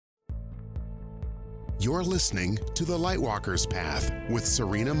You're listening to The Lightwalker's Path with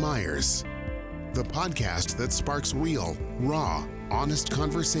Serena Myers, the podcast that sparks real, raw, honest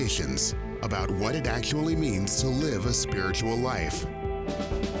conversations about what it actually means to live a spiritual life.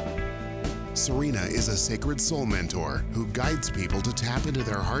 Serena is a sacred soul mentor who guides people to tap into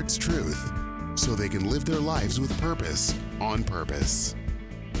their heart's truth so they can live their lives with purpose, on purpose.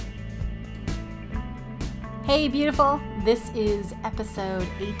 Hey, beautiful. This is episode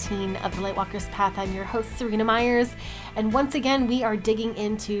 18 of The Lightwalker's Path. I'm your host, Serena Myers. And once again, we are digging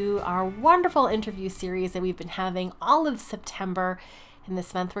into our wonderful interview series that we've been having all of September. And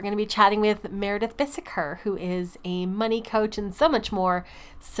this month, we're going to be chatting with Merideth Bisiker, who is a money coach and so much more.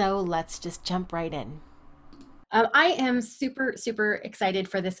 So let's just jump right in. I am super, super excited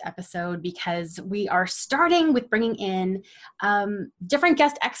for this episode because we are starting with bringing in different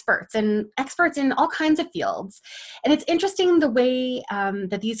guest experts and experts in all kinds of fields. And it's interesting the way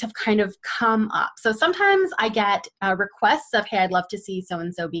that these have kind of come up. So sometimes I get requests of, hey, I'd love to see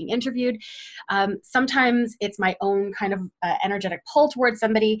so-and-so being interviewed. Sometimes it's my own kind of energetic pull towards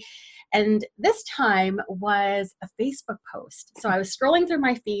somebody. And this time was a Facebook post. So I was scrolling through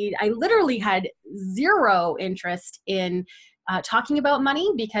my feed. I literally had zero interest in talking about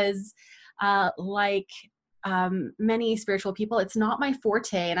money because many spiritual people, it's not my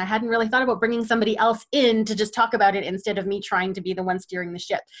forte. And I hadn't really thought about bringing somebody else in to just talk about it instead of me trying to be the one steering the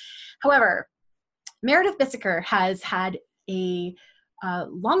ship. However, Merideth Bisiker has had a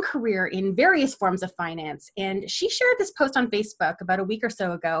long career in various forms of finance. And she shared this post on Facebook about a week or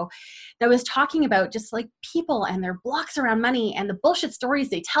so ago that was talking about just like people and their blocks around money and the bullshit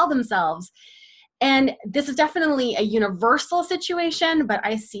stories they tell themselves. And this is definitely a universal situation, but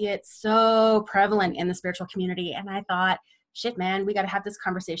I see it so prevalent in the spiritual community. And I thought, shit, man, we got to have this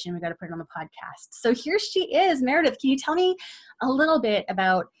conversation. We got to put it on the podcast. So here she is. Merideth, can you tell me a little bit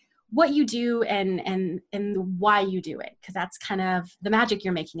about what you do and why you do it? Because that's kind of the magic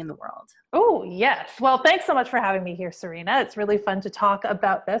you're making in the world. Oh, yes. Well, thanks so much for having me here, Serena. It's really fun to talk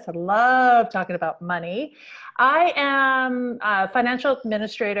about this. I love talking about money. I am a financial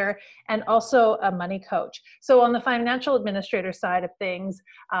administrator and also a money coach. So on the financial administrator side of things,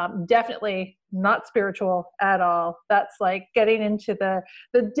 definitely not spiritual at all. That's like getting into the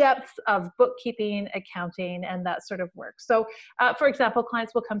depths of bookkeeping, accounting, and that sort of work. So for example,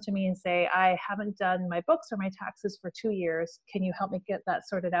 clients will come to me and say, I haven't done my books or my taxes for 2 years. Can you help me get that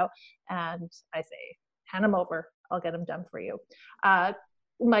sorted out? And I say, hand them over. I'll get them done for you.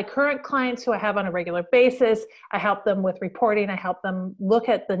 My current clients who I have on a regular basis, I help them with reporting. I help them look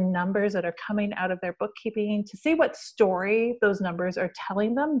at the numbers that are coming out of their bookkeeping to see what story those numbers are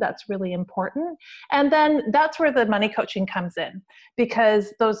telling them. That's really important. And then that's where the money coaching comes in,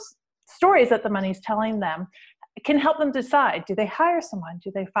 because those stories that the money's telling them can help them decide, do they hire someone?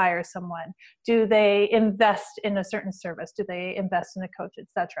 Do they fire someone? Do they invest in a certain service? Do they invest in a coach,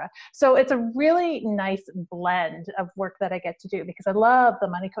 etc.? So it's a really nice blend of work that I get to do because I love the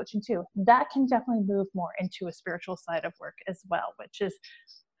money coaching too. That can definitely move more into a spiritual side of work as well, which is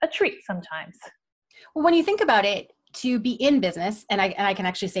a treat sometimes. Well, when you think about it, to be in business, and I can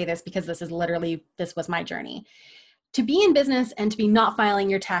actually say this because this was my journey. To be in business and to be not filing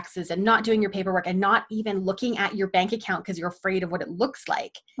your taxes and not doing your paperwork and not even looking at your bank account because you're afraid of what it looks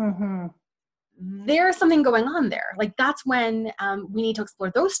like, there's something going on there. Like that's when we need to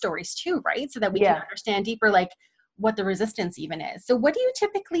explore those stories too, right? So that we can understand deeper, like what the resistance even is. So what do you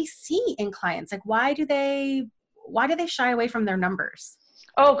typically see in clients? Like why do they shy away from their numbers?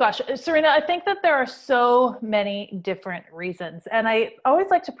 Oh gosh, Serena, I think that there are so many different reasons. And I always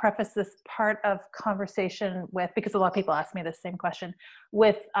like to preface this part of conversation with, because a lot of people ask me the same question,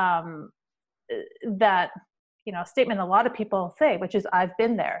 with that, statement a lot of people say, which is, I've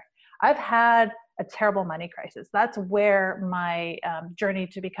been there. I've had a terrible money crisis. That's where my journey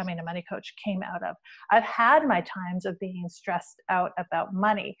to becoming a money coach came out of. I've had my times of being stressed out about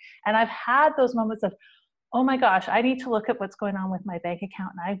money. And I've had those moments of, oh my gosh, I need to look at what's going on with my bank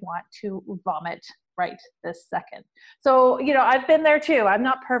account and I want to vomit right this second. So, I've been there too. I'm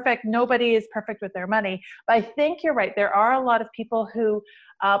not perfect. Nobody is perfect with their money. But I think you're right. There are a lot of people who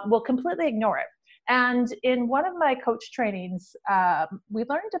will completely ignore it. And in one of my coach trainings, we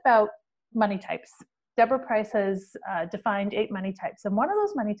learned about money types. Deborah Price has defined 8 money types. And one of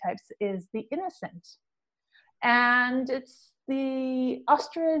those money types is the innocent. And it's the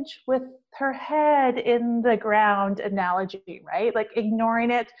ostrich with her head in the ground analogy, right? Like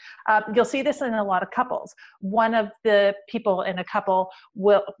ignoring it. You'll see this in a lot of couples. One of the people in the couple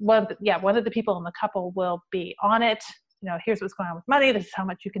will be on it. Here's what's going on with money. This is how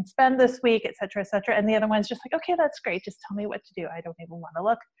much you can spend this week, et cetera, et cetera. And the other one's just like, okay, that's great. Just tell me what to do. I don't even want to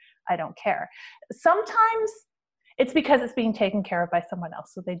look. I don't care. Sometimes it's because it's being taken care of by someone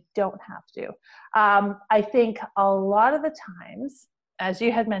else, so they don't have to. I think a lot of the times, as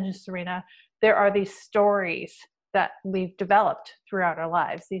you had mentioned, Serena, there are these stories that we've developed throughout our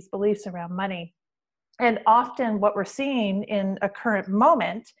lives, these beliefs around money. And often what we're seeing in a current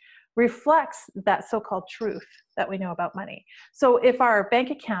moment reflects that so-called truth that we know about money. So if our bank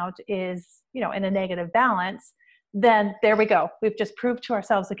account is, in a negative balance, then there we go. We've just proved to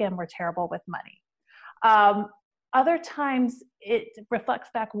ourselves again, we're terrible with money. Other times it reflects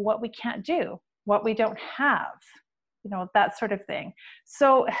back what we can't do, what we don't have, that sort of thing.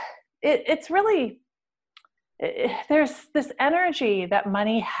 So it's really, there's this energy that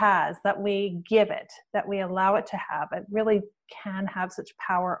money has, that we give it, that we allow it to have. It really can have such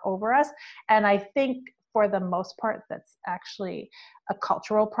power over us. And I think for the most part, that's actually a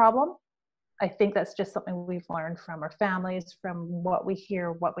cultural problem. I think that's just something we've learned from our families, from what we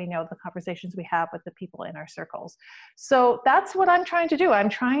hear, what we know, the conversations we have with the people in our circles. So that's what I'm trying to do. I'm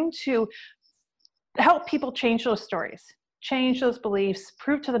trying to help people change those stories, change those beliefs,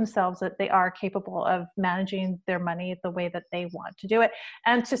 prove to themselves that they are capable of managing their money the way that they want to do it,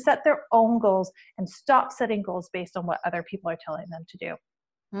 and to set their own goals and stop setting goals based on what other people are telling them to do.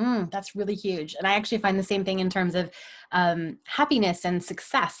 That's really huge. And I actually find the same thing in terms of happiness and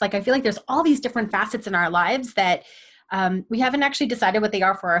success. Like, I feel like there's all these different facets in our lives that we haven't actually decided what they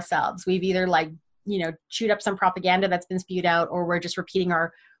are for ourselves. We've either chewed up some propaganda that's been spewed out, or we're just repeating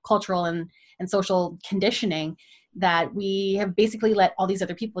our cultural and social conditioning that we have basically let all these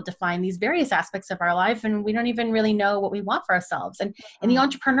other people define these various aspects of our life, and we don't even really know what we want for ourselves. And in the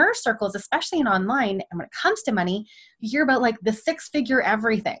entrepreneur circles, especially in online, and when it comes to money, you hear about like the 6-figure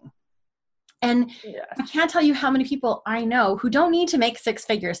everything. And Yes. I can't tell you how many people I know who don't need to make 6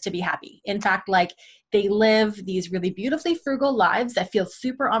 figures to be happy. In fact, like, they live these really beautifully frugal lives that feel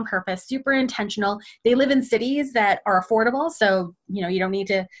super on purpose, super intentional. They live in cities that are affordable. So, you don't need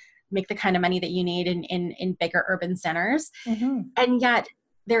to make the kind of money that you need in bigger urban centers. Mm-hmm. And yet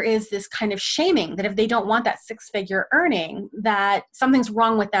there is this kind of shaming that if they don't want that 6-figure earning, that something's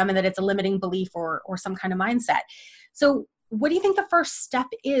wrong with them and that it's a limiting belief or some kind of mindset. So what do you think the first step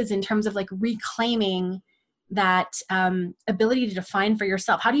is in terms of like reclaiming that ability to define for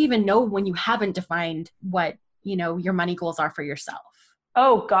yourself? How do you even know when you haven't defined what, your money goals are for yourself?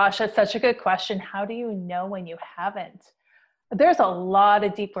 Oh gosh, that's such a good question. How do you know when you haven't? There's a lot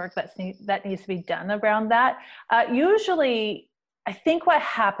of deep work that needs to be done around that. Usually, I think what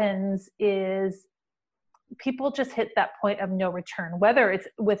happens is people just hit that point of no return, whether it's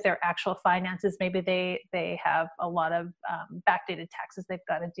with their actual finances. Maybe they have a lot of backdated taxes they've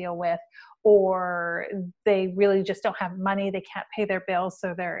got to deal with, or they really just don't have money. They can't pay their bills,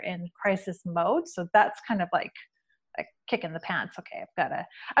 so they're in crisis mode. So that's kind of like a kick in the pants. Okay,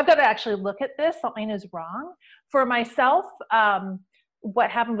 I've got to actually look at this. Something is wrong. For myself,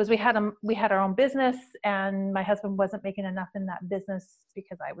 what happened was we had our own business, and my husband wasn't making enough in that business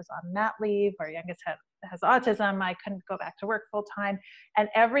because I was on mat leave. Our youngest has autism. I couldn't go back to work full time, and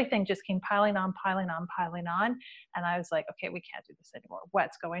everything just came piling on. And I was like, okay, we can't do this anymore.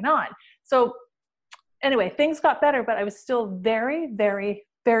 What's going on? So anyway, things got better, but I was still very, very,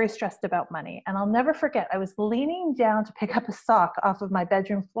 very stressed about money. And I'll never forget, I was leaning down to pick up a sock off of my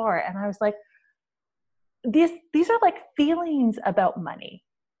bedroom floor, and I was like, these are like feelings about money.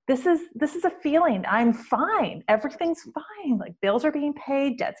 This is a feeling. I'm fine. Everything's fine. Like, bills are being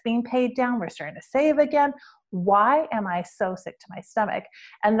paid, debt's being paid down. We're starting to save again. Why am I so sick to my stomach?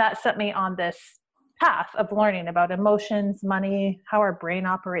 And that set me on this path of learning about emotions, money, how our brain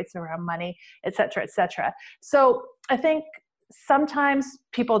operates around money, et cetera, et cetera. So I think sometimes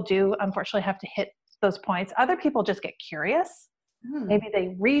people do unfortunately have to hit those points. Other people just get curious. Maybe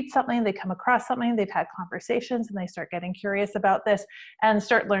they read something, they come across something, they've had conversations, and they start getting curious about this and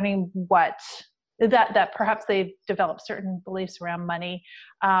start learning that perhaps they've developed certain beliefs around money.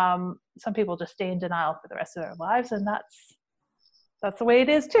 Some people just stay in denial for the rest of their lives, and that's the way it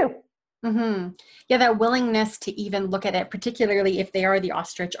is too. Mm-hmm. Yeah, that willingness to even look at it, particularly if they are the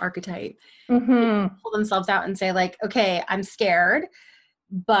ostrich archetype, Mm-hmm. pull themselves out and say like, okay, I'm scared,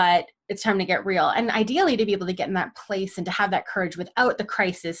 but it's time to get real. And ideally to be able to get in that place and to have that courage without the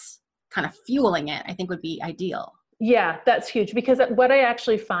crisis kind of fueling it, I think would be ideal. Yeah, that's huge, because what I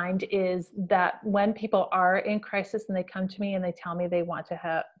actually find is that when people are in crisis and they come to me and they tell me they want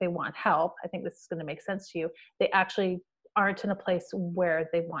help, I think this is going to make sense to you. They actually aren't in a place where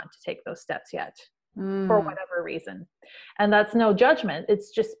they want to take those steps yet. For whatever reason. And that's no judgment.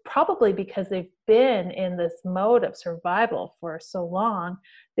 It's just probably because they've been in this mode of survival for so long,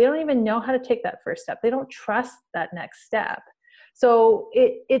 they don't even know how to take that first step. They don't trust that next step. So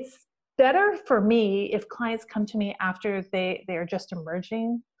it's better for me if clients come to me after they are just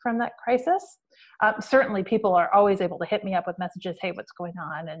emerging from that crisis. Certainly people are always able to hit me up with messages, hey, what's going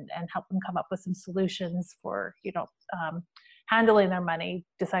on, and help them come up with some solutions for, handling their money,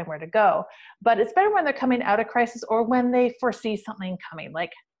 decide where to go. But it's better when they're coming out of crisis or when they foresee something coming,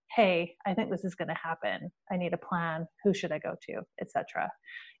 like, hey, I think this is going to happen. I need a plan. Who should I go to, etc.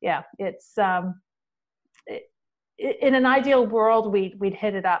 Yeah, it's in an ideal world, we'd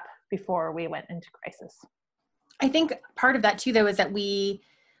hit it up before we went into crisis. I think part of that too, though, is that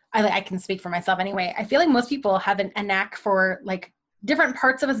I can speak for myself anyway. I feel like most people have a knack for, like, different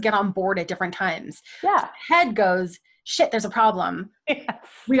parts of us get on board at different times. Yeah. The head goes, shit, there's a problem. Yes.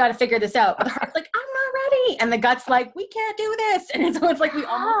 We got to figure this out. But the heart's like, I'm not ready. And the gut's like, we can't do this. And so it's like we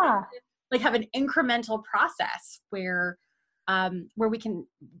almost have an incremental process where we can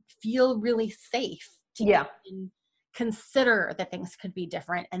feel really safe to consider that things could be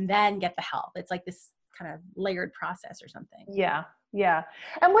different and then get the help. It's like this kind of layered process or something. Yeah. Yeah.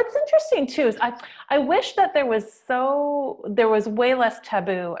 And what's interesting too is I wish that there was way less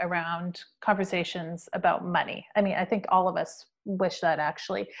taboo around conversations about money. I mean, I think all of us wish that,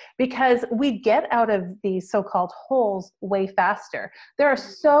 actually, because we get out of these so-called holes way faster. There are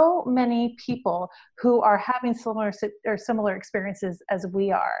so many people who are having similar experiences as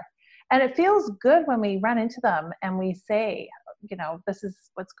we are. And it feels good when we run into them and we say, this is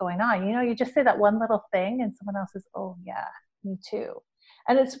what's going on. You just say that one little thing and someone else says, oh yeah, me too.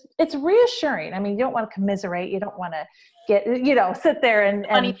 And it's reassuring. I mean, you don't want to commiserate. You don't want to get, sit there and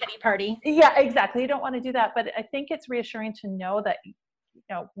funny pity party. Yeah, exactly. You don't want to do that. But I think it's reassuring to know that,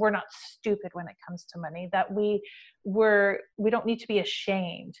 we're not stupid when it comes to money, that we don't need to be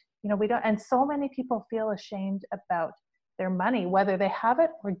ashamed. We don't, and so many people feel ashamed about their money, whether they have it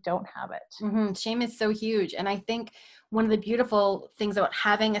or don't have it. Mm-hmm. Shame is so huge. And I think one of the beautiful things about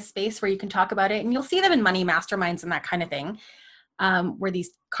having a space where you can talk about it, and you'll see them in money masterminds and that kind of thing, where these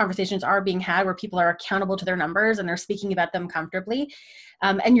conversations are being had, where people are accountable to their numbers and they're speaking about them comfortably.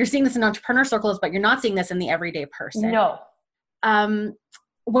 And you're seeing this in entrepreneur circles, but you're not seeing this in the everyday person. No.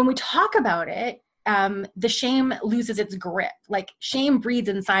 When we talk about it, the shame loses its grip. Like, shame breeds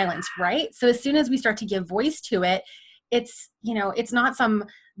in silence, right? So as soon as we start to give voice to it, it's not some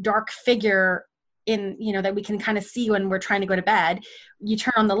dark figure that we can kind of see when we're trying to go to bed. You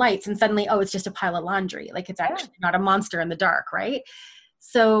turn on the lights and suddenly, oh, it's just a pile of laundry. Like, it's actually not a monster in the dark, right?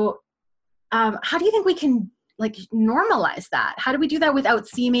 So how do you think we can, like, normalize that? How do we do that without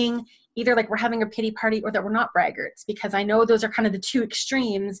seeming either like we're having a pity party or that we're not braggarts? Because I know those are kind of the two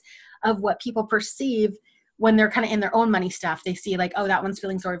extremes of what people perceive when they're kind of in their own money stuff. They see, like, oh, that one's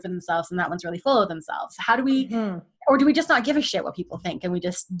feeling sorry for themselves and that one's really full of themselves. How do we, or do we just not give a shit what people think and we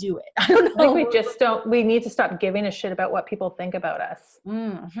just do it? I don't know. I think we need to stop giving a shit about what people think about us.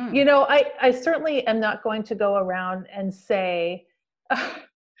 Mm-hmm. I certainly am not going to go around and say,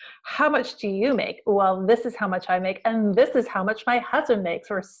 how much do you make? Well, this is how much I make, and this is how much my husband makes.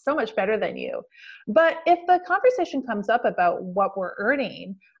 We're so much better than you. But if the conversation comes up about what we're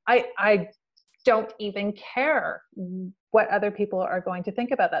earning, I don't even care what other people are going to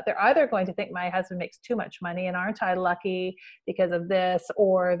think about that. They're either going to think my husband makes too much money and aren't I lucky because of this,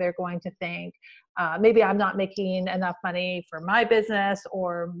 or they're going to think maybe I'm not making enough money for my business,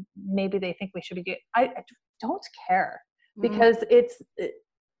 or maybe they think we should be I don't care, because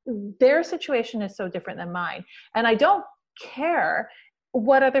their situation is so different than mine. And I don't care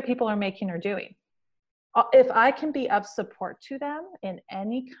what other people are making or doing. If I can be of support to them in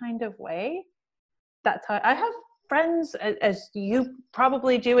any kind of way, that's how. I have friends, as you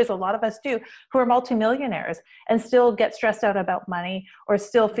probably do, as a lot of us do, who are multimillionaires and still get stressed out about money or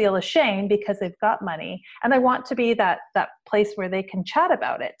still feel ashamed because they've got money. And I want to be that place where they can chat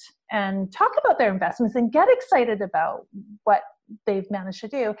about it and talk about their investments and get excited about what they've managed to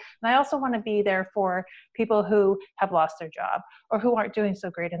do. And I also want to be there for people who have lost their job, or who aren't doing so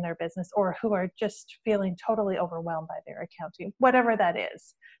great in their business, or who are just feeling totally overwhelmed by their accounting, whatever that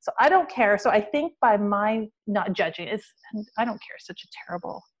is. So I don't care. So I think by my not judging, I don't care, such a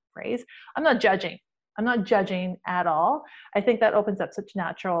terrible phrase. I'm not judging. I'm not judging at all. I think that opens up such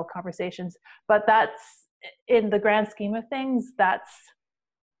natural conversations, but that's, in the grand scheme of things,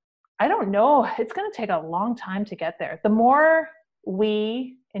 I don't know. It's going to take a long time to get there. The more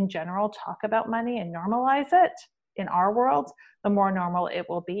we, in general, talk about money and normalize it in our world, the more normal it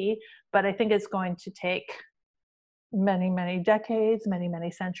will be. But I think it's going to take many, many decades, many,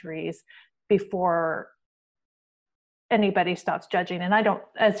 many centuries before anybody stops judging. And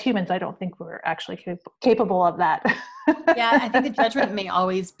as humans, I don't think we're actually capable of that. Yeah, I think the judgment may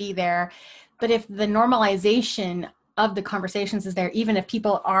always be there. But if the normalization of the conversations is there, even if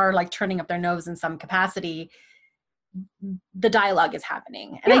people are like turning up their nose in some capacity, the dialogue is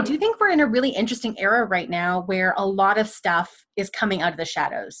happening. And I do think we're in a really interesting era right now where a lot of stuff is coming out of the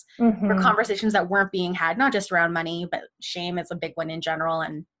shadows for conversations that weren't being had, not just around money, but shame is a big one in general,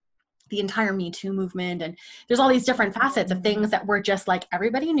 and the entire Me Too movement. And there's all these different facets of things that were just like,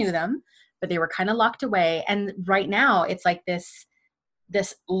 everybody knew them, but they were kind of locked away. And right now it's like this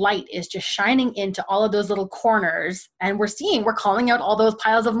light is just shining into all of those little corners, and we're calling out all those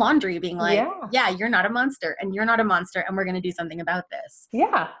piles of laundry, being like, yeah, you're not a monster, and you're not a monster, and we're going to do something about this.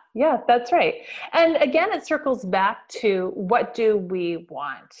 Yeah, that's right. And again, it circles back to, what do we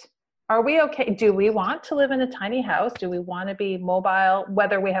want? Are we okay? Do we want to live in a tiny house? Do we want to be mobile,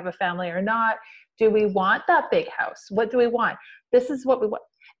 whether we have a family or not? Do we want that big house? What do we want? This is what we want.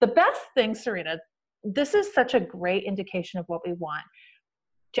 The best thing, Serena, this is such a great indication of what we want.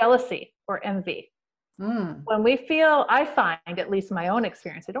 Jealousy or envy. When we feel, I find, at least my own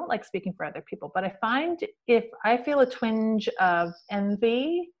experience, I don't like speaking for other people, but I find if I feel a twinge of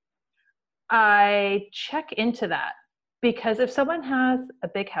envy, I check into that. Because if someone has a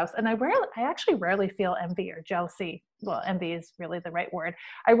big house, and I actually rarely feel envy or jealousy. Well, envy is really the right word.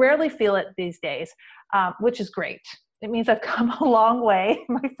 I rarely feel it these days, which is great. It means I've come a long way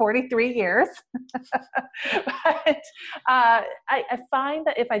in my 43 years. But I find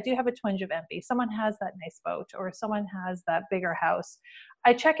that if I do have a twinge of envy, someone has that nice boat or someone has that bigger house,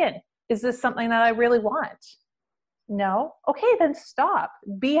 I check in. Is this something that I really want? No? Okay, then stop.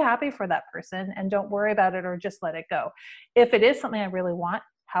 Be happy for that person and don't worry about it, or just let it go. If it is something I really want,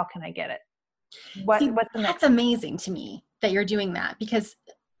 how can I get it? What's the next? That's amazing to me that you're doing that, because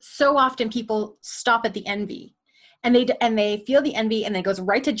so often people stop at the envy. And they feel the envy, and then it goes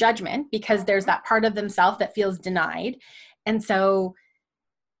right to judgment, because there's that part of themselves that feels denied. And so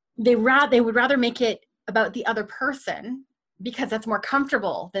they would rather make it about the other person, because that's more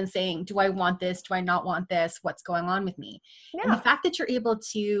comfortable than saying, do I want this? Do I not want this? What's going on with me? Yeah. And the fact that you're able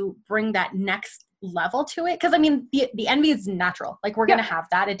to bring that next level to it, because I mean, the envy is natural. Like, we're going to have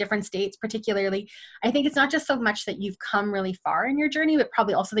that at different states, particularly. I think it's not just so much that you've come really far in your journey, but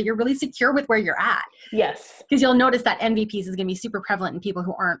probably also that you're really secure with where you're at. Yes. Because you'll notice that envy piece is going to be super prevalent in people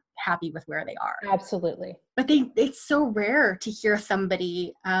who aren't happy with where they are. Absolutely. But it's so rare to hear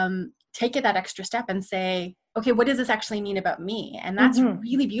somebody take it that extra step and say, okay, what does this actually mean about me? And that's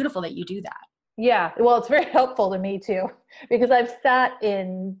really beautiful that you do that. Yeah. Well, it's very helpful to me too, because I've sat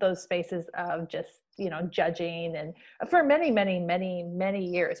in those spaces of just, judging, and for many, many, many, many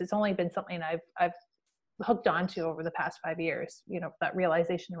years. It's only been something I've hooked onto over the past 5 years, that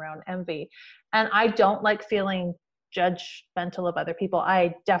realization around envy. And I don't like feeling judgmental of other people.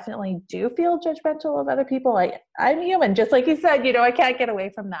 I definitely do feel judgmental of other people. I'm human, just like you said, I can't get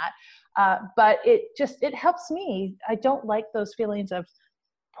away from that. But it helps me. I don't like those feelings of,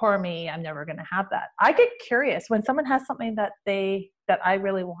 poor me, I'm never going to have that. I get curious when someone has something that I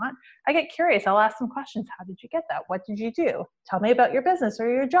really want. I get curious. I'll ask them questions. How did you get that? What did you do? Tell me about your business or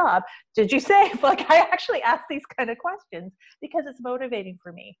your job. Did you save? Like, I actually ask these kind of questions because it's motivating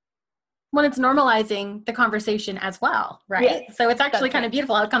for me. Well, it's normalizing the conversation as well, right? Yes, so it's actually kind of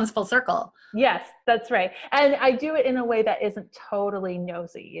beautiful how it comes full circle. Yes, that's right. And I do it in a way that isn't totally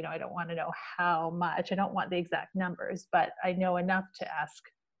nosy. I don't want to know how much. I don't want the exact numbers, but I know enough to ask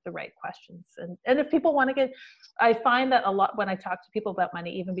the right questions. And if people want to I find that a lot when I talk to people about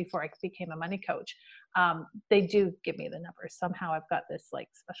money, even before I became a money coach, they do give me the numbers. Somehow I've got this like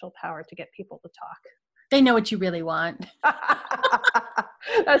special power to get people to talk. They know what you really want.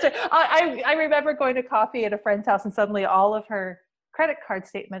 That's right. I remember going to coffee at a friend's house, and suddenly all of her credit card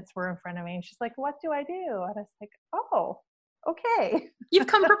statements were in front of me. And she's like, what do I do? And I was like, oh, okay. You've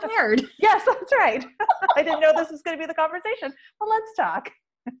come prepared. Yes, that's right. I didn't know this was going to be the conversation. Well, let's talk.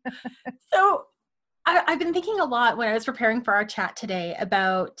 So I've been thinking a lot when I was preparing for our chat today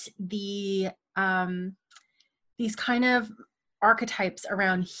about these kind of archetypes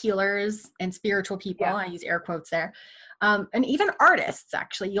around healers and spiritual people. Yeah. I use air quotes there. And even artists,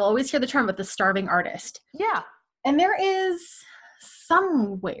 actually. You'll always hear the term about the starving artist. Yeah. And there is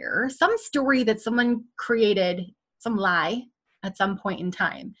somewhere, some story that someone created, some lie at some point in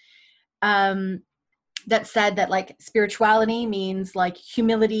time, that said that like spirituality means like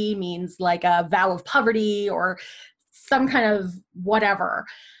humility, means like a vow of poverty or some kind of whatever.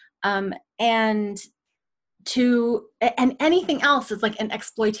 And anything else is like an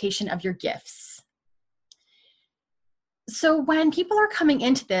exploitation of your gifts. So when people are coming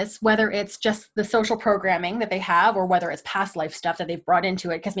into this, whether it's just the social programming that they have, or whether it's past life stuff that they've brought into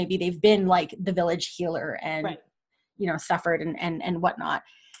it, because maybe they've been like the village healer and, right, suffered and whatnot.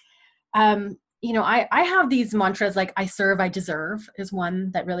 I have these mantras like I serve, I deserve is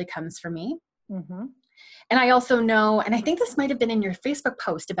one that really comes for me. Mm-hmm. And I also know, and I think this might have been in your Facebook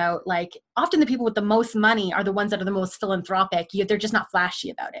post about like often the people with the most money are the ones that are the most philanthropic. They're just not flashy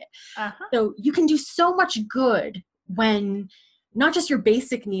about it. Uh-huh. So you can do so much good when not just your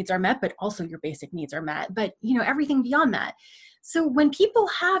basic needs are met, but also your basic needs are met, but everything beyond that. So when people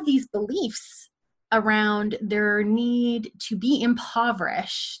have these beliefs around their need to be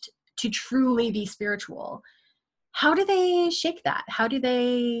impoverished to truly be spiritual, how do they shake that? How do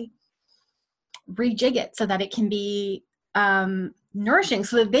they rejig it so that it can be nourishing,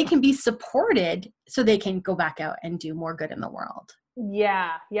 so that they can be supported, so they can go back out and do more good in the world?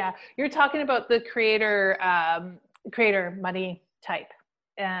 Yeah. You're talking about the creator money type.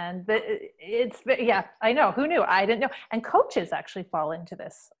 And I know. Who knew? I didn't know. And coaches actually fall into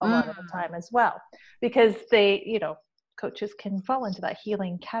this a lot of the time as well, because coaches can fall into that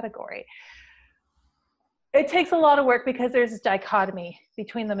healing category. It takes a lot of work because there's this dichotomy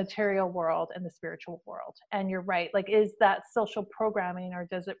between the material world and the spiritual world. And you're right. Like, is that social programming, or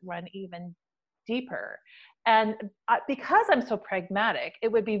does it run even deeper? And because I'm so pragmatic, it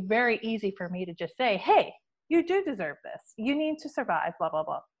would be very easy for me to just say, hey, you do deserve this. You need to survive, blah, blah,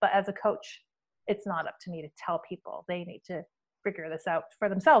 blah. But as a coach, it's not up to me to tell people. They need to figure this out for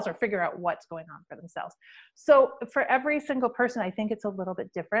themselves, or figure out what's going on for themselves. So for every single person, I think it's a little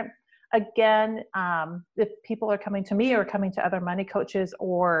bit different. Again, if people are coming to me or coming to other money coaches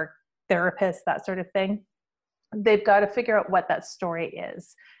or therapists, that sort of thing, they've got to figure out what that story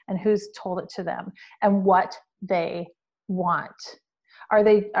is and who's told it to them and what they want. Are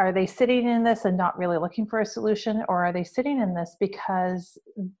they sitting in this and not really looking for a solution, or are they sitting in this because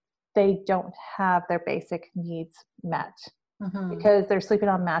they don't have their basic needs met? Mm-hmm. Because they're sleeping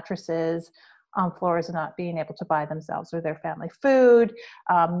on mattresses, on floors, and not being able to buy themselves or their family food.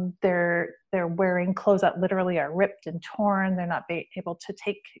 They're wearing clothes that literally are ripped and torn. They're not able to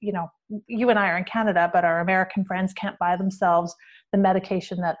take, you and I are in Canada, but our American friends can't buy themselves the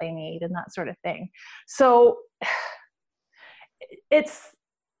medication that they need and that sort of thing. So I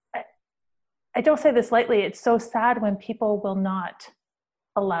don't say this lightly, it's so sad when people will not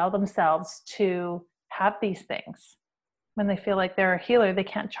allow themselves to have these things. When they feel like they're a healer, they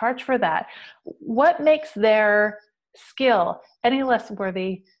can't charge for that. What makes their skill any less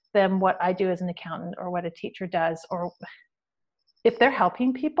worthy than what I do as an accountant, or what a teacher does, or if they're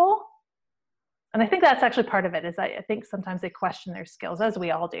helping people? And I think that's actually part of it, is I think sometimes they question their skills, as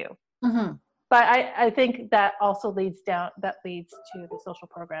we all do. Mm-hmm. But I think that also leads to the social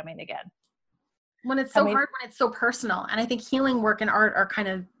programming again. When it's so hard, when it's so personal. And I think healing work and art are kind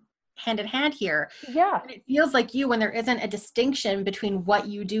of hand in hand here. Yeah. And it feels like when there isn't a distinction between what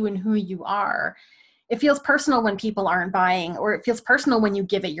you do and who you are, it feels personal when people aren't buying, or it feels personal when you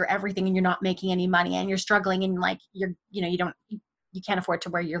give it your everything and you're not making any money and you're struggling and like you can't afford to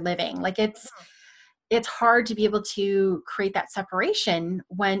where you're living. Like it's hard to be able to create that separation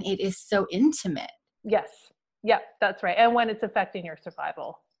when it is so intimate. Yes. Yeah, that's right. And when it's affecting your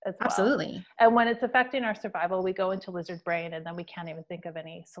survival as well. Absolutely. And when it's affecting our survival, we go into lizard brain, and then we can't even think of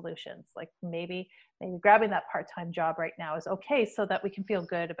any solutions. Like maybe grabbing that part-time job right now is okay, so that we can feel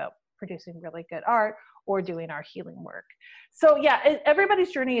good about producing really good art or doing our healing work. So yeah,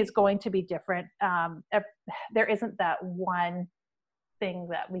 everybody's journey is going to be different. There isn't that one thing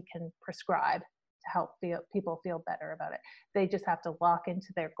that we can prescribe to help people feel better about it. They just have to lock into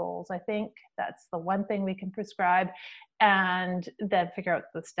their goals. I think that's the one thing we can prescribe, and then figure out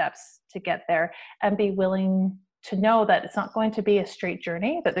the steps to get there, and be willing to know that it's not going to be a straight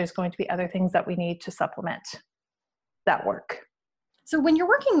journey, that there's going to be other things that we need to supplement that work. So when you're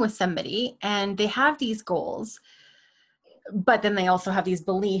working with somebody and they have these goals, but then they also have these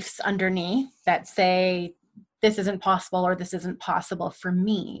beliefs underneath that say, this isn't possible, or this isn't possible for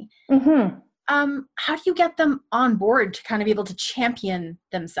me. Mm-hmm. How do you get them on board to kind of be able to champion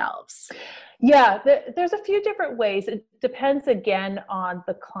themselves? Yeah, there's a few different ways. It depends again on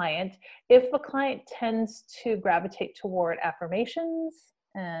the client. If a client tends to gravitate toward affirmations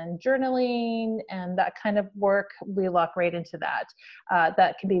and journaling and that kind of work, we lock right into that.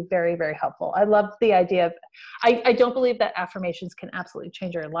 That can be very, very helpful. I love the idea of, I don't believe that affirmations can absolutely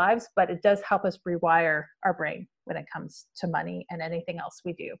change our lives, but it does help us rewire our brain when it comes to money and anything else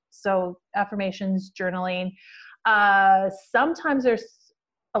we do. So affirmations, journaling, sometimes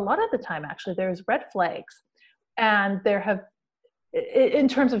a lot of the time actually there's red flags, and in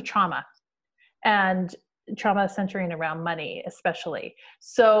terms of trauma centering around money, especially.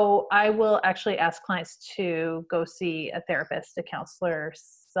 So I will actually ask clients to go see a therapist, a counselor,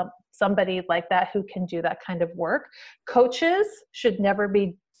 somebody like that who can do that kind of work. Coaches should never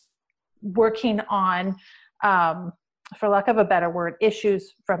be working on, for lack of a better word,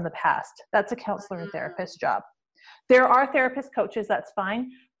 issues from the past. That's a counselor and therapist's job. There are therapist coaches, that's fine,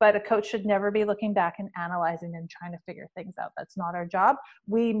 but a coach should never be looking back and analyzing and trying to figure things out. That's not our job.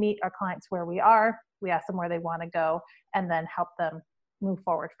 We meet our clients where we are, we ask them where they want to go, and then help them move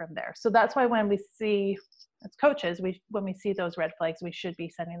forward from there. So that's why when we see, as coaches, when we see those red flags, we should be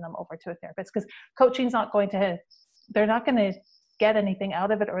sending them over to a therapist, because coaching's not going to, they're not going to get anything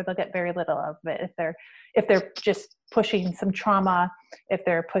out of it, or they'll get very little out of it if they're just pushing some trauma, if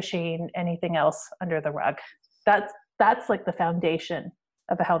they're pushing anything else under the rug. That's like the foundation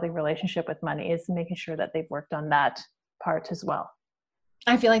of a healthy relationship with money, is making sure that they've worked on that part as well.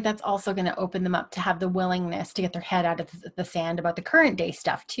 I feel like that's also going to open them up to have the willingness to get their head out of the sand about the current day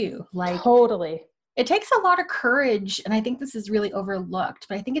stuff too. Like, totally. It takes a lot of courage, and I think this is really overlooked,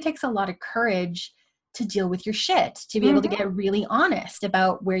 but I think it takes a lot of courage to deal with your shit, to be able to get really honest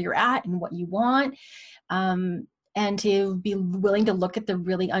about where you're at and what you want, and to be willing to look at the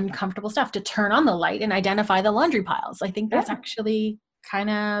really uncomfortable stuff, to turn on the light and identify the laundry piles. I think that's actually kind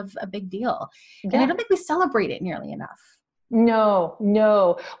of a big deal. And I don't think we celebrate it nearly enough.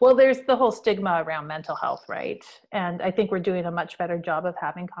 No. Well, there's the whole stigma around mental health, right? And I think we're doing a much better job of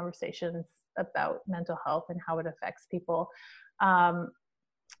having conversations about mental health and how it affects people.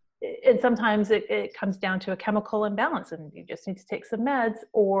 And sometimes it comes down to a chemical imbalance, and you just need to take some meds,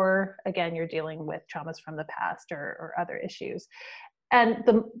 or again, you're dealing with traumas from the past or other issues. And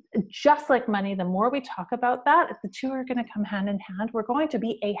just like money, the more we talk about that, the two are going to come hand in hand. We're going to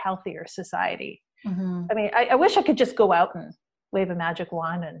be a healthier society. I mean, I wish I could just go out and wave a magic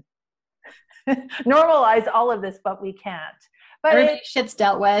wand and normalize all of this, but we can't. But everybody's shit's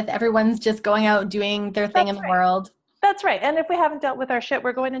dealt with. Everyone's just going out doing their thing in the world. That's right. And if we haven't dealt with our shit,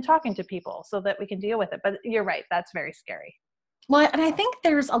 we're going and talking to people so that we can deal with it. But you're right. That's very scary. Well, and I think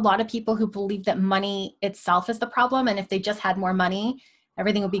there's a lot of people who believe that money itself is the problem. And if they just had more money,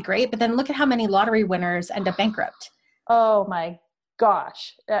 everything would be great. But then look at how many lottery winners end up bankrupt. Oh my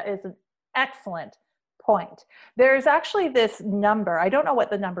gosh. That is an excellent point. There's actually this number. I don't know what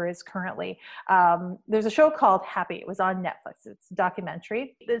the number is currently. There's a show called Happy. It was on Netflix. It's a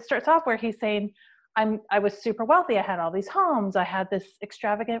documentary. It starts off where he's saying, I was super wealthy. I had all these homes. I had this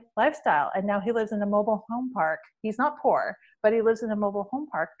extravagant lifestyle. And now he lives in a mobile home park. He's not poor, but he lives in a mobile home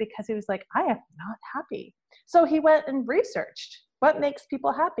park because he was like, I am not happy. So he went and researched what makes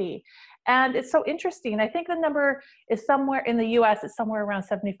people happy. And it's so interesting. I think the number is somewhere in the US, it's somewhere around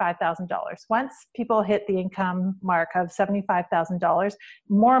 $75,000. Once people hit the income mark of $75,000,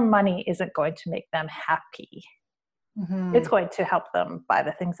 more money isn't going to make them happy. It's going to help them buy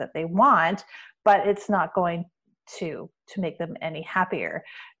the things that they want, but it's not going to make them any happier.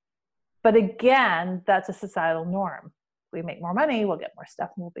 But again, that's a societal norm. We make more money, we'll get more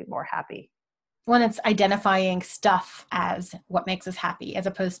stuff, and we'll be more happy. When it's identifying stuff as what makes us happy, as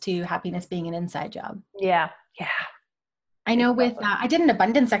opposed to happiness being an inside job. Yeah. I know I did an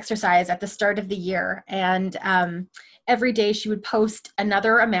abundance exercise at the start of the year, and every day she would post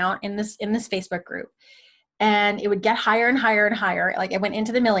another amount in this Facebook group. And it would get higher and higher and higher. Like it went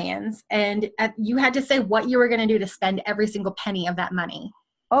into the millions, and you had to say what you were going to do to spend every single penny of that money.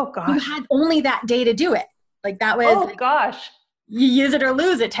 Oh gosh. You had only that day to do it. Like that was, gosh, you use it or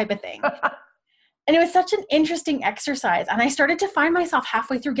lose it type of thing. And it was such an interesting exercise. And I started to find myself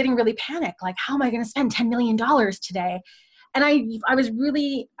halfway through getting really panicked. Like, how am I going to spend $10 million today? And I was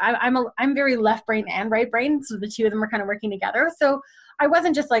really, I'm very left brain and right brain. So the two of them were kind of working together. So I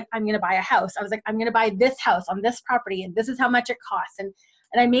wasn't just like, I'm going to buy a house. I was like, I'm going to buy this house on this property, and this is how much it costs. And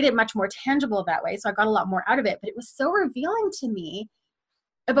I made it much more tangible that way. So I got a lot more out of it, but it was so revealing to me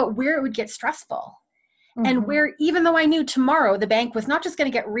about where it would get stressful. And where, even though I knew tomorrow the bank was not just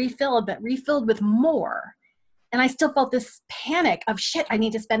going to get refilled, but refilled with more. And I still felt this panic of shit, I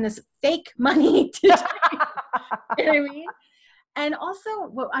need to spend this fake money today. You know what I mean? And also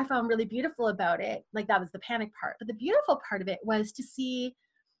what I found really beautiful about it, like that was the panic part, but the beautiful part of it was to see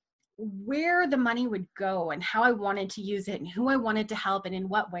where the money would go and how I wanted to use it and who I wanted to help and in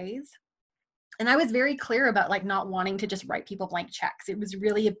what ways. And I was very clear about like not wanting to just write people blank checks. It was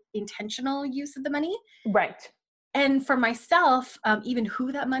really an intentional use of the money. Right. And for myself, even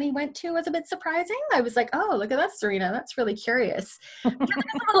who that money went to was a bit surprising. I was like, oh, look at that, Serena. That's really curious. Because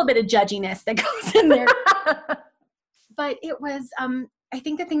there's a little bit of judginess that goes in there. But it was, I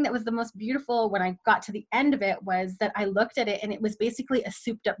think the thing that was the most beautiful when I got to the end of it was that I looked at it and it was basically a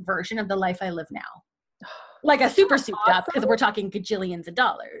souped up version of the life I live now. Like a super souped up, because we're talking gajillions of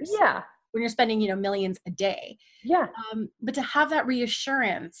dollars. Yeah. when you're spending, millions a day. Yeah. But to have that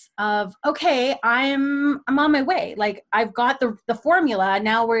reassurance of, okay, I'm on my way. Like I've got the formula.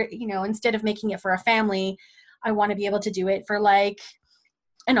 Now we're, instead of making it for a family, I want to be able to do it for like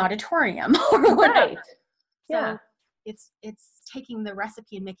an auditorium or whatever. Right. Yeah. So it's taking the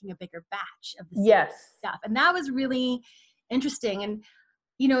recipe and making a bigger batch of the Yes. stuff. And that was really interesting. And,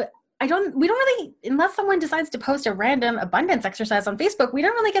 we don't really, unless someone decides to post a random abundance exercise on Facebook, we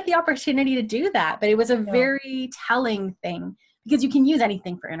don't really get the opportunity to do that. But it was a very telling thing because you can use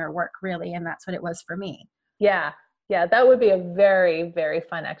anything for inner work, really. And that's what it was for me. Yeah. Yeah. That would be a very, very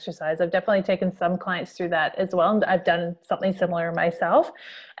fun exercise. I've definitely taken some clients through that as well. And I've done something similar myself.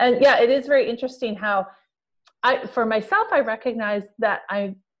 And yeah, it is very interesting how for myself, I recognize that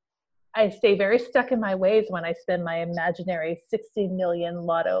I stay very stuck in my ways when I spend my imaginary 60 million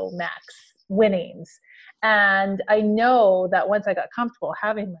lotto max winnings. And I know that once I got comfortable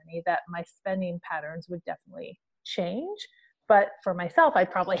having money, that my spending patterns would definitely change. But for myself, I'd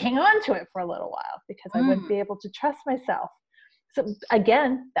probably hang on to it for a little while because I wouldn't be able to trust myself. So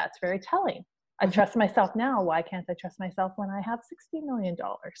again, that's very telling. I trust myself now. Why can't I trust myself when I have $60 million?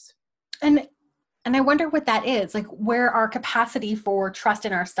 And I wonder what that is, like where our capacity for trust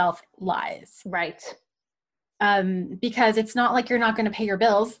in ourselves lies. Right. Because it's not like you're not going to pay your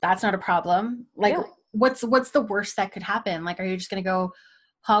bills. That's not a problem. Like what's the worst that could happen? Like, are you just going to go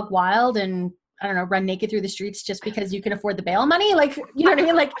hog wild and, I don't know, run naked through the streets just because you can afford the bail money? Like, you know what I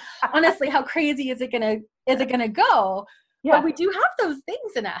mean? Like, honestly, how crazy is it going to go? Yeah. But we do have those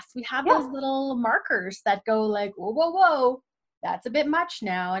things in us. We have those little markers that go like, whoa, whoa, whoa. That's a bit much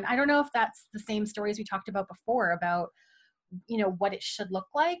now. And I don't know if that's the same stories we talked about before about, what it should look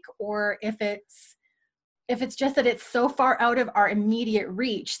like, or if it's just that it's so far out of our immediate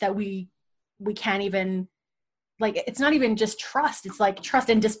reach that we can't even, like, it's not even just trust. It's like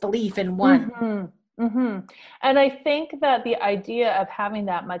trust and disbelief in one. Mm-hmm. Mm-hmm. And I think that the idea of having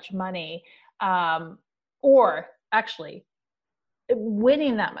that much money, or actually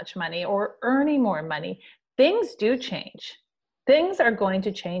winning that much money or earning more money, things do change. Things are going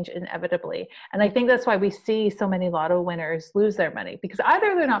to change inevitably. And I think that's why we see so many lotto winners lose their money, because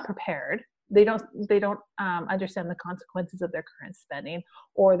either they're not prepared, they don't understand the consequences of their current spending,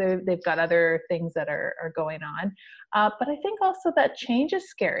 or they've got other things that are going on. But I think also that change is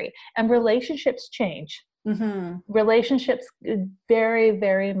scary, and relationships change. Mm-hmm. Relationships very,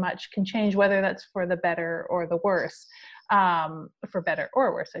 very much can change, whether that's for the better or the worse. For better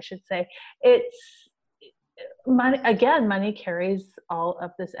or worse, I should say. It's money carries all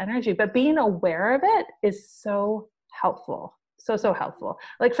of this energy, but being aware of it is so helpful. So helpful.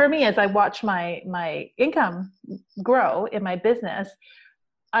 Like for me, as I watch my income grow in my business,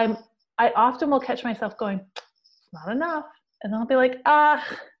 I often will catch myself going, it's not enough. And I'll be like,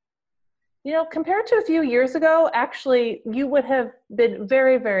 compared to a few years ago, actually, you would have been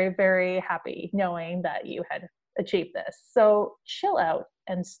very, very, very happy knowing that you had achieved this. So chill out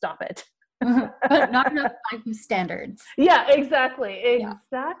and stop it. But not enough by whose standards. Yeah, exactly.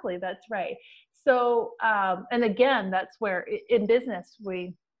 That's right. So, and again, that's where in business,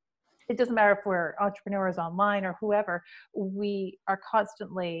 it doesn't matter if we're entrepreneurs online or whoever, we are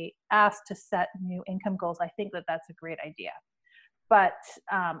constantly asked to set new income goals. I think that that's a great idea, but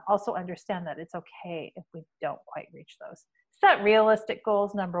also understand that it's okay if we don't quite reach those. Set realistic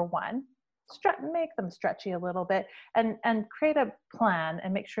goals, number one. Make them stretchy a little bit, and create a plan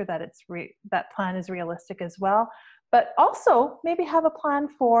and make sure that that plan is realistic as well. But also maybe have a plan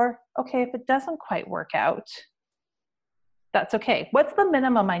for, okay, if it doesn't quite work out, that's okay. What's the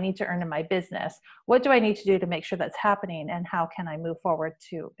minimum I need to earn in my business? What do I need to do to make sure that's happening? And how can I move forward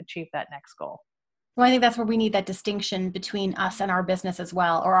to achieve that next goal? Well, I think that's where we need that distinction between us and our business as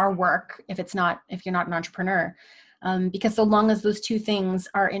well, or our work, if you're not an entrepreneur. Because so long as those two things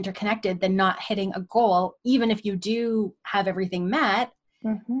are interconnected, then not hitting a goal, even if you do have everything met,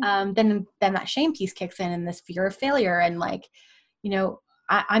 then that shame piece kicks in, and this fear of failure. And like,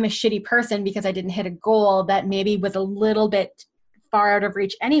 I'm a shitty person because I didn't hit a goal that maybe was a little bit far out of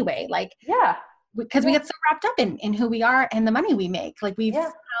reach anyway. Like, because we get so wrapped up in who we are and the money we make. Like we've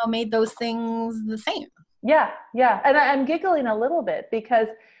somehow made those things the same. Yeah. And I'm giggling a little bit because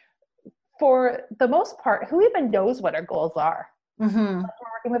for the most part, who even knows what our goals are? Mm-hmm. Like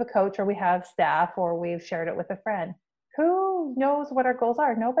we're working with a coach, or we have staff, or we've shared it with a friend. Who knows what our goals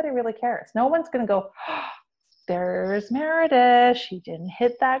are? Nobody really cares. No one's going to go, oh, there's Merideth. She didn't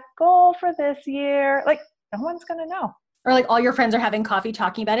hit that goal for this year. Like, no one's going to know. Or like all your friends are having coffee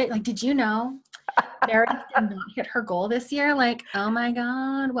talking about it. Like, did you know Merideth did not hit her goal this year? Like, oh my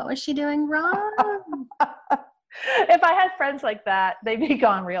God, what was she doing wrong? If I had friends like that, they'd be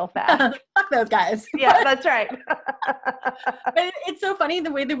gone real fast. Fuck those guys. Yeah, that's right. But it's so funny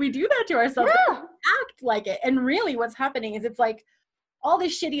the way that we do that to ourselves. Yeah. We act like it. And really what's happening is it's like all the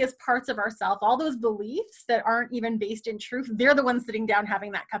shittiest parts of ourselves, all those beliefs that aren't even based in truth, they're the ones sitting down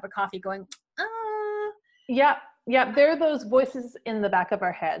having that cup of coffee going, Yeah. Yeah. There are those voices in the back of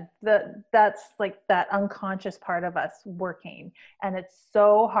our head that's like that unconscious part of us working. And it's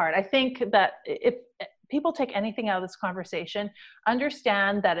so hard. I think that if people take anything out of this conversation,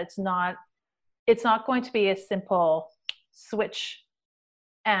 understand that it's not going to be a simple switch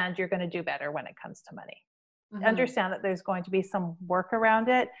and you're going to do better when it comes to money. Mm-hmm. Understand that there's going to be some work around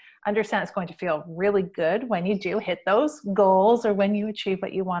it. Understand it's going to feel really good when you do hit those goals or when you achieve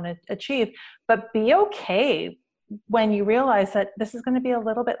what you want to achieve. But be okay when you realize that this is going to be a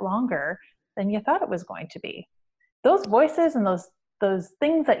little bit longer than you thought it was going to be. Those voices and those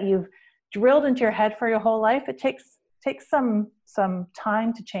things that you've drilled into your head for your whole life, it takes some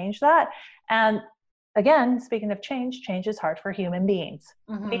time to change that. And again, speaking of change is hard for human beings.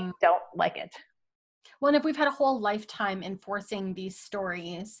 Mm-hmm. We don't like it. Well, and if we've had a whole lifetime enforcing these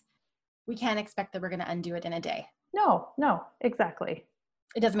stories, we can't expect that we're going to undo it in a day. No, exactly.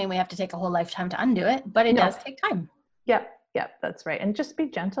 It doesn't mean we have to take a whole lifetime to undo it, but it does take time. Yep, that's right. And just be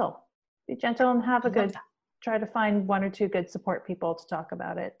gentle. Be gentle and have try to find one or two good support people to talk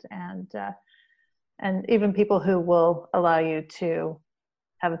about it. And even people who will allow you to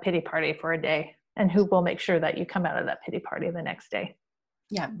have a pity party for a day and who will make sure that you come out of that pity party the next day.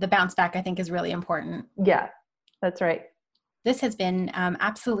 Yeah, the bounce back, I think, is really important. Yeah, that's right. This has been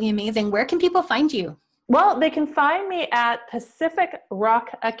absolutely amazing. Where can people find you? Well, they can find me at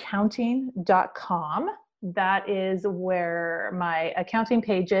pacificrockaccounting.com. That is where my accounting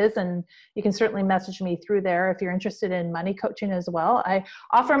page is, and you can certainly message me through there if you're interested in money coaching as well. I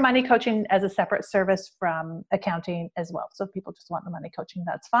offer money coaching as a separate service from accounting as well. So if people just want the money coaching,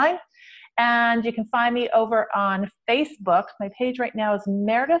 that's fine. And you can find me over on Facebook. My page right now is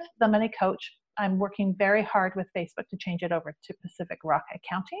Merideth, the Money Coach. I'm working very hard with Facebook to change it over to Pacific Rock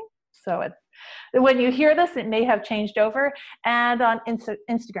Accounting. So when you hear this, it may have changed over. And on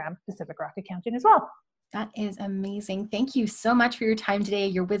Instagram, Pacific Rock Accounting as well. That is amazing. Thank you so much for your time today,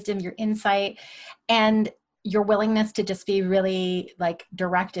 your wisdom, your insight, and your willingness to just be really like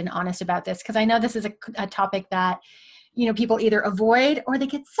direct and honest about this. Because I know this is a topic that, you know, people either avoid or they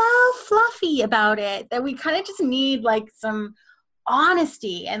get so fluffy about it that we kind of just need like some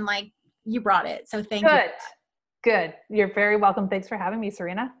honesty, and like you brought it. So thank you. Good. You're very welcome. Thanks for having me,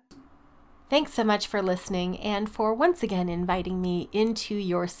 Serena. Thanks so much for listening and for once again inviting me into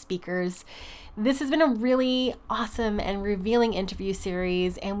your speakers. This has been a really awesome and revealing interview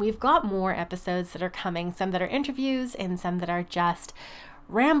series, and we've got more episodes that are coming, some that are interviews and some that are just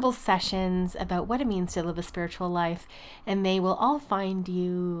ramble sessions about what it means to live a spiritual life, and they will all find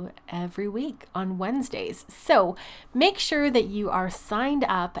you every week on Wednesdays. So make sure that you are signed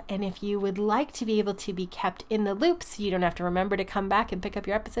up, and if you would like to be able to be kept in the loop so you don't have to remember to come back and pick up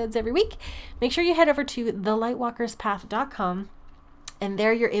your episodes every week, make sure you head over to thelightwalkerspath.com, and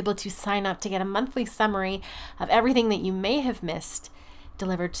there you're able to sign up to get a monthly summary of everything that you may have missed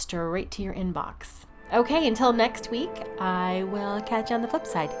delivered straight to your inbox. Okay, until next week, I will catch you on the flip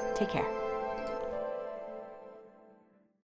side. Take care.